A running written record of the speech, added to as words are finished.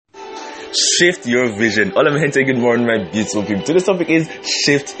Shift your vision. Hola, mi gente. Good morning, my beautiful people. Today's topic is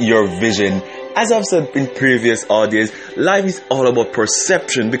shift your vision. As I've said in previous audios, life is all about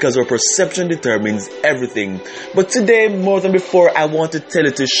perception because our perception determines everything. But today, more than before, I want to tell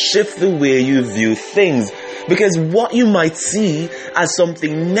you to shift the way you view things. Because what you might see as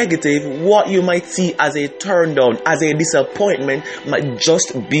something negative, what you might see as a turn down, as a disappointment, might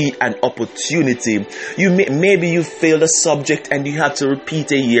just be an opportunity. Maybe you failed a subject and you had to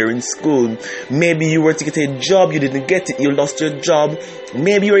repeat a year in school. Maybe you were to get a job, you didn't get it, you lost your job.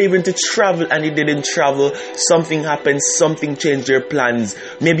 Maybe you were even to travel and you didn't travel. Something happened, something changed your plans.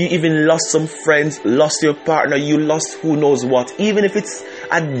 Maybe you even lost some friends, lost your partner, you lost who knows what. Even if it's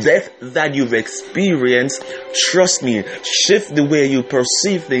a death that you've experienced, trust me, shift the way you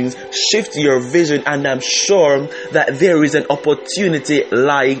perceive things, shift your vision, and I'm sure that there is an opportunity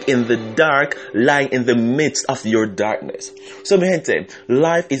lying in the dark, lying in the midst of your darkness. So, mi gente,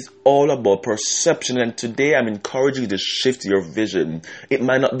 life is all about perception, and today I'm encouraging you to shift your vision. It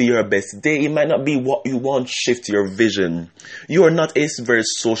might not be your best day, it might not be what you want. Shift your vision. You are not a very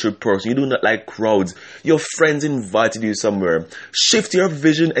social person, you do not like crowds, your friends invited you somewhere. Shift your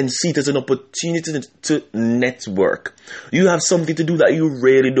vision and see it as an opportunity to network. You have something to do that you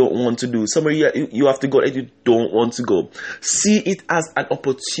really don't want to do, somewhere you have to go that you don't want to go. See it as an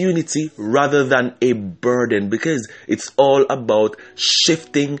opportunity rather than a burden, because it's all about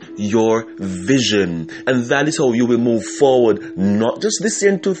shifting your vision, and that is how you will move forward, not just this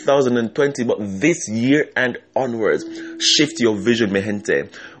year in 2020, but this year and onwards. Shift your vision, mi gente.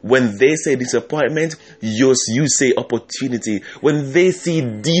 When they say disappointment, you say opportunity. When they see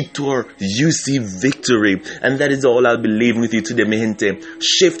detour, you see victory. And that is all I'll be leaving with you today, mi gente.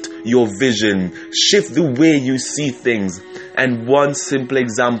 Shift your vision. Shift the way you see things. And one simple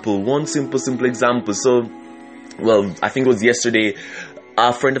example. So, well, I think it was yesterday,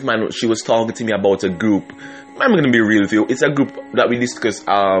 a friend of mine, she was talking to me about a group. I'm going to be real with you. It's a group that we discuss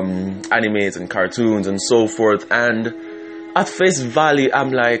animes and cartoons and so forth. And at face value, I'm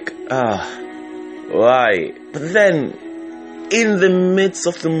like, why? But then, in the midst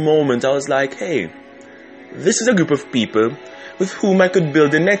of the moment, I was like, hey, this is a group of people with whom I could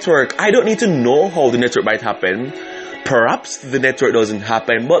build a network. I don't need to know how the network might happen. Perhaps the network doesn't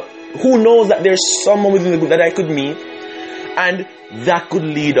happen, but who knows that there's someone within the group that I could meet, and that could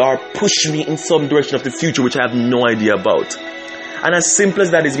lead or push me in some direction of the future which I have no idea about. And as simple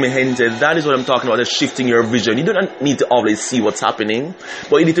as that is, mi gente, that is what I'm talking about, is shifting your vision. You don't need to always see what's happening,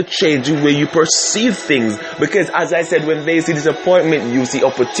 but you need to change the way you perceive things. Because as I said, when they see disappointment, you see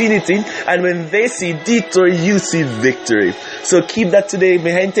opportunity. And when they see detour, you see victory. So keep that today,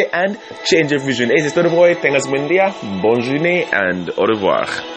 mi gente, and change your vision. Hey, this is the boy. Tengas buen día, bon journée, and au revoir.